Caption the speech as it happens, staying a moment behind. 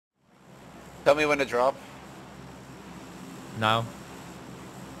Tell me when to drop. Now.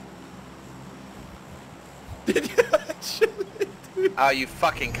 Did you actually do that? Oh, you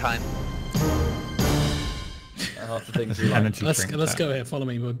fucking cunt. Half the things you like. Let's go here. Follow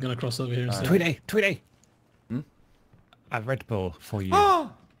me. We're gonna cross over here instead. Mrtweeday. A Red Bull for you. Oh!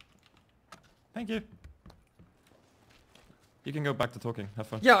 Thank you. You can go back to talking. Have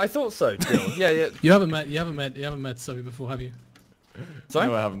fun. Yeah, I thought so. Yeah. You haven't met Subby before, have you? Sorry?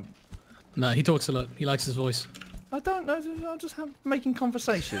 No, I haven't. No, he talks a lot. He likes his voice. I don't know. I'm just making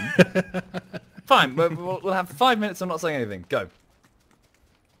conversation. Fine. We'll have 5 minutes. I'm not saying anything. Go.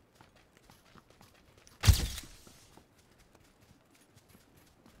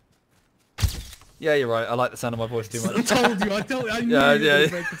 Yeah, you're right. I like the sound of my voice too much. I told you. I knew you were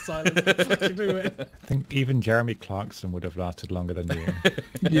break the silence. Fucking do it. I think even Jeremy Clarkson would have lasted longer than you.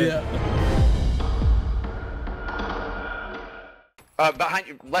 Yeah. Behind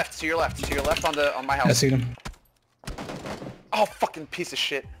you, left, to your left on my house. I see him. Oh, fucking piece of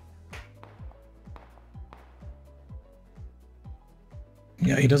shit.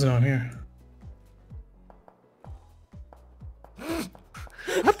 Yeah, he doesn't know I'm here.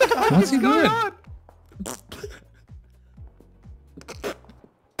 What the fuck What's he going doing? on?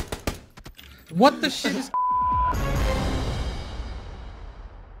 What the shit is...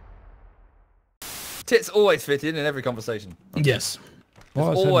 Tits always fit in every conversation. Yes.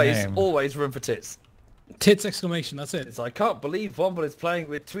 What was her name? Always room for tits. Tits exclamation, that's it. It's I can't believe Womble is playing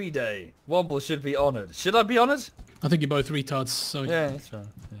with Mrtweeday. Womble should be honoured. Should I be honoured? I think you're both retards, so Yeah, that's right.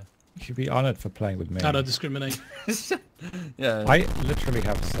 You should be honoured for playing with me. I don't discriminate. Yeah. I literally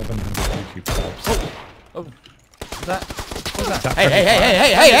have 700 YouTube subs. Oh, is that? What's that?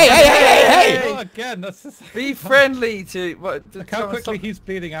 Hey! Oh, again, that's just... Be friendly to what? Look how quickly he's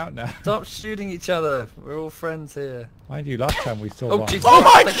bleeding out now. Stop shooting each other. We're all friends here. Mind you, last time we saw Oh one. Jesus! Oh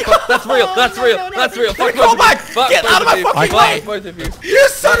my God! That's real. That's real. That's real. Fuck Go both back! of you. Fuck Get both out of my you. fucking Fuck way! both of you. You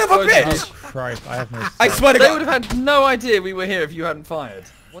son of a Both of bitch! you. Christ, I have no... I swear to They God. would have had no idea we were here if you hadn't fired.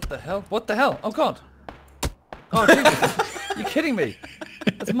 What the hell? What the hell? Oh God! Oh Jesus! You're kidding me?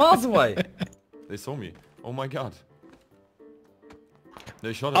 That's miles away. They saw me. Oh my God.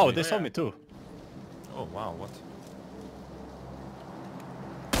 They shot at me. They saw me too. Oh wow, what?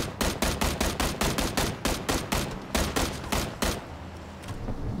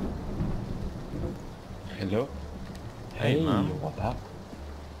 Hello. Hey, man. What up?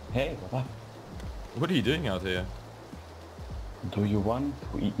 Hey, what up? What are you doing out here? Do you want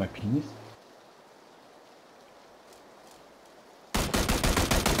to eat my penis?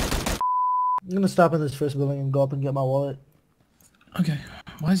 I'm gonna stop in this first building and go up and get my wallet. Okay.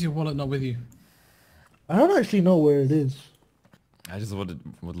 Why is your wallet not with you? I don't actually know where it is. I just would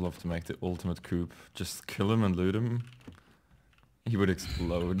love to make the ultimate coup. Just kill him and loot him. He would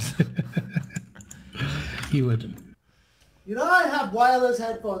explode. He wouldn't. You know I have wireless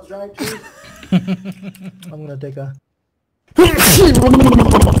headphones, right? I'm gonna take a...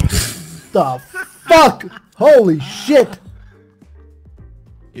 The fuck? Holy shit!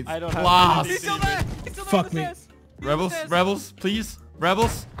 It's I don't blast. have. He's still there! He's still there! Fuck with me. this. Rebels, rebels, please,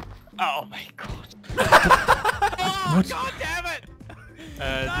 rebels. Oh my god. Oh, What? God damn it!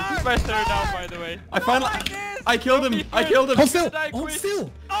 This is my third down, by the way. I finally, like this. I killed him. I killed him. Hold still! die Hold quick.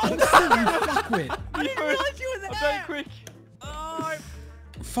 still! Oh, Hold still, you fuckwit! I didn't realize you were I'm there! dying quick. Oh,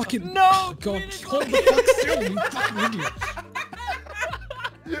 Fucking... No, God, Queen, hold the fuck still, you fucking idiot!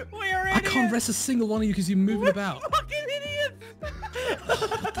 we are I idiots! can't rest a single one of you because you're moving about. Fucking idiots!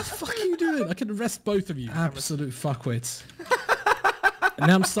 What the fuck are you doing? I can arrest both of you. Absolute fuckwits. And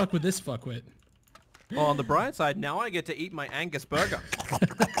now I'm stuck with this fuckwit. Well, on the bright side, now I get to eat my Angus burger.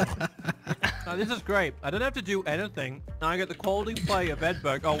 Now this is great. I don't have to do anything. Now I get the quality play of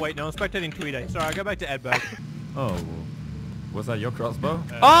Edberg. Oh wait, no, I'm spectating Mrtweeday. Sorry, I'll go back to Edberg. Oh, was that your crossbow?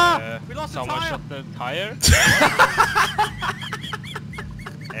 We lost the Someone tire! shot the tire.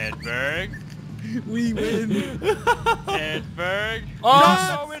 Edberg. We win! Edberg.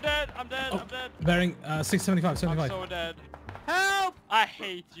 Oh! No, we're dead. I'm dead. I'm dead. Bearing 675, I'm 75. so dead. Help! I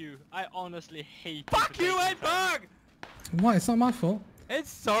hate you. I honestly hate you. Fuck for you, taking time. Why? It's not my fault. It's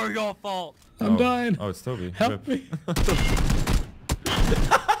so your fault. I'm dying. Oh, it's Toby. Help me.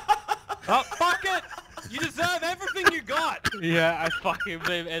 Oh, fuck it! You deserve everything you got! Yeah, I fucking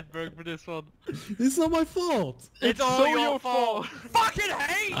blame Edberg for this one. It's not my fault. It's all so your your fault! Fucking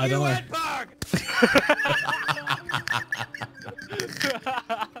hate I you, don't know. Edberg!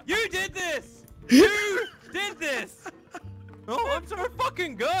 You did this! You did this! Oh, I'm so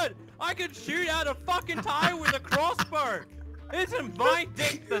fucking good! I could shoot out a fucking tire with a crossbow! Isn't my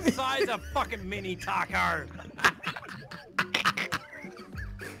dick the size of fucking mini taco?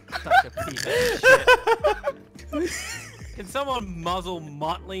 Such a piece of shit. Can someone muzzle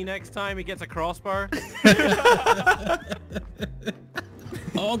Motley next time he gets a crossbow?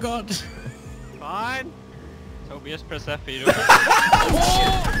 Oh god. Fine. Tobias, press F. You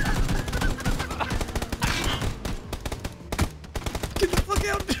Get the fuck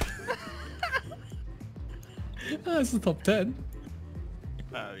out! That's the top 10.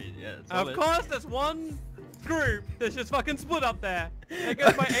 yeah, Of course, there's one group that's just fucking split up there. There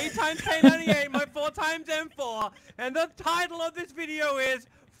goes my 8x K98, my 4x M4, and the title of this video is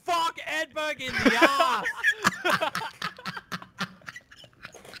Fuck Edberg in the ass.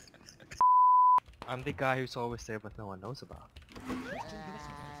 I'm the guy who's always there but no one knows about.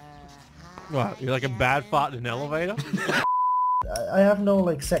 What? You're like a bad fart in an elevator? I have no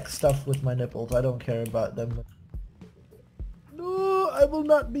like sex stuff with my nipples. I don't care about them. No, I will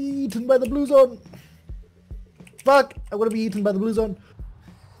not be eaten by the blue zone. Fuck! I want to be eaten by the blue zone.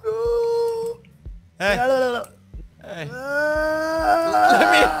 No. Hey. No, no, no, no. Hey.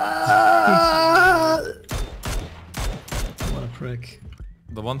 What a prick.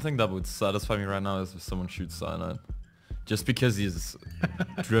 The one thing that would satisfy me right now is if someone shoots Cyanide. Just because he's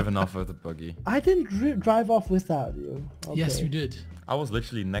driven off with the buggy. I didn't drive off without you. Okay. Yes, you did. I was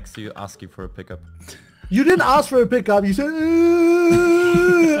literally next to you asking for a pickup. You didn't ask for a pickup. You said,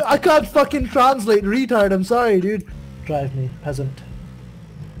 I can't fucking translate, retard. I'm sorry, dude. Drive me, peasant.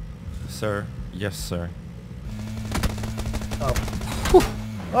 Sir. Yes, sir.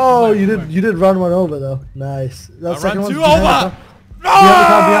 Oh, you did run one over though. Nice. That I second ran one's two behind the over! car. Behind the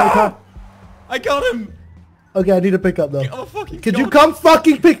car, behind the car. I got him! Okay, I need a pickup though. I'm a fucking Could god. you come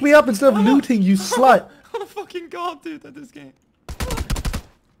fucking pick me up instead of looting, you slut? I'm a fucking god, dude, at this game.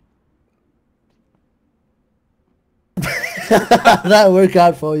 That worked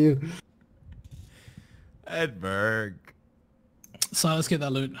out for you. Edberg. So let's get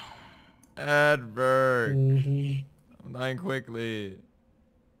that loot. Edberg. Mhm. I'm dying quickly.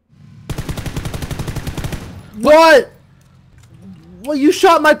 What? Well, you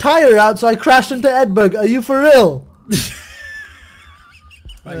shot my tire out, so I crashed into Edberg. Are you for real?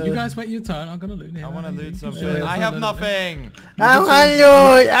 Right, you guys wait your turn. I'm gonna loot here. I want to loot something. Yeah, I have nothing. I want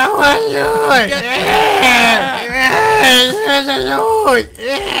loot! I want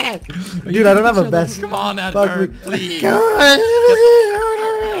loot! Dude, I don't have a vest. Come on, Fuck me. Edberg, please.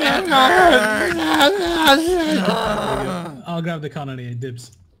 I'll grab the Canadian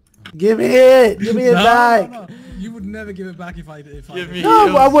dibs. Give me it! Give me it back! No. You would never give it back if I Give me No,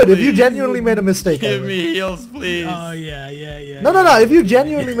 heals, I would. If you please. genuinely made a mistake, I Give would. me heals, please. Oh yeah, yeah, yeah. No, no, no. If you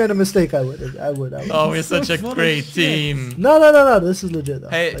genuinely made a mistake, I would. I would. Oh, we're So such a full of great shit. team. No, no, no, no. This is legit though.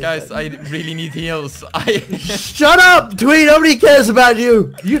 Hey, Like, guys, I really need heals. Shut up, Tweet. Nobody cares about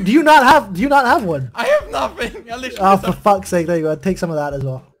you. Do you not have one? I have nothing. I literally Oh, just for have... fuck's sake! There you go. Take some of that as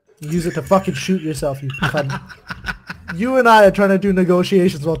well. Use it to fucking shoot yourself, you cunt. You and I are trying to do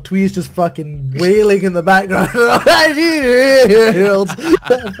negotiations while Twee's just fucking wailing in the background. The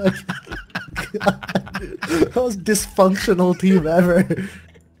most dysfunctional team ever.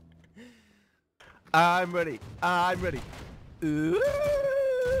 I'm ready. I'm ready. Ooh.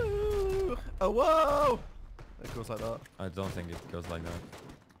 Oh, whoa. It goes like that. I don't think it goes like that.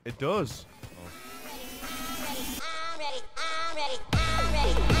 It does.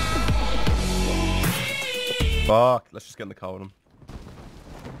 Fuck. Let's just get in the car with him.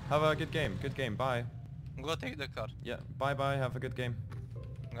 Have a good game. Good game. Bye. Go take the car. Yeah. Bye bye. Have a good game.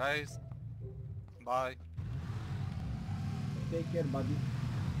 Guys. Bye. Take care, buddy.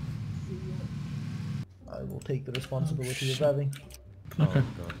 I will take the responsibility of driving. Oh god.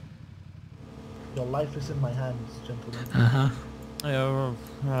 Your life is in my hands, gentlemen. Uh-huh.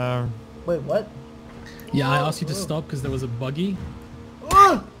 Yeah. Wait, what? Yeah, I asked you to stop because there was a buggy.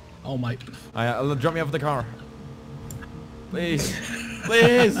 Ah! Oh my. Drop me off the car. Please.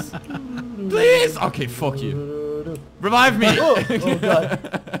 Please. Please. Okay. Fuck you. Revive me. Oh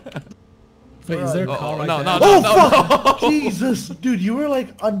god. Wait, is there a car right no, there? no, Oh fuck! Jesus, dude, you were like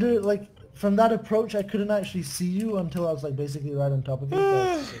under like from that approach. I couldn't actually see you until I was like basically right on top of you.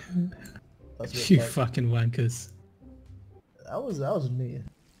 That's what You it was. fucking wankers. That was me.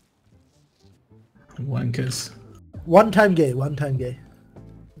 Wankers. One time gay. One time gay.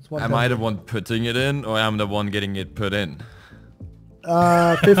 It's one Am time I the gay. one putting it in, or am I the one getting it put in?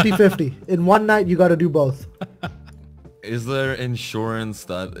 50-50. In one night, you got to do both. Is there insurance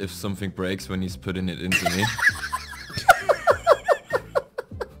that if something breaks when he's putting it into me?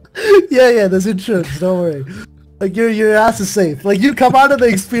 Yeah, there's insurance. Don't worry. Like your ass is safe. Like you come out of the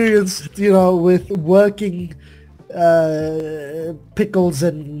experience, you know, with working pickles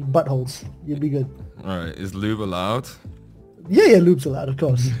and buttholes. You'll be good. Alright, is lube allowed? Yeah, loop's allowed, of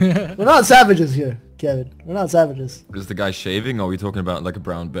course. We're not savages here, Kevin. We're not savages. Is the guy shaving, or are we talking about like a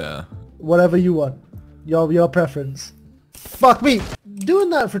brown bear? Whatever you want. Your preference. Fuck me! Doing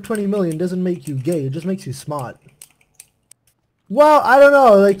that for 20 million doesn't make you gay, it just makes you smart. Well, I don't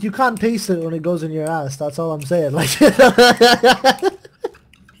know, like, you can't taste it when it goes in your ass, that's all I'm saying, like...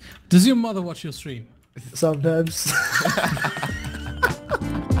 Does your mother watch your stream? Sometimes.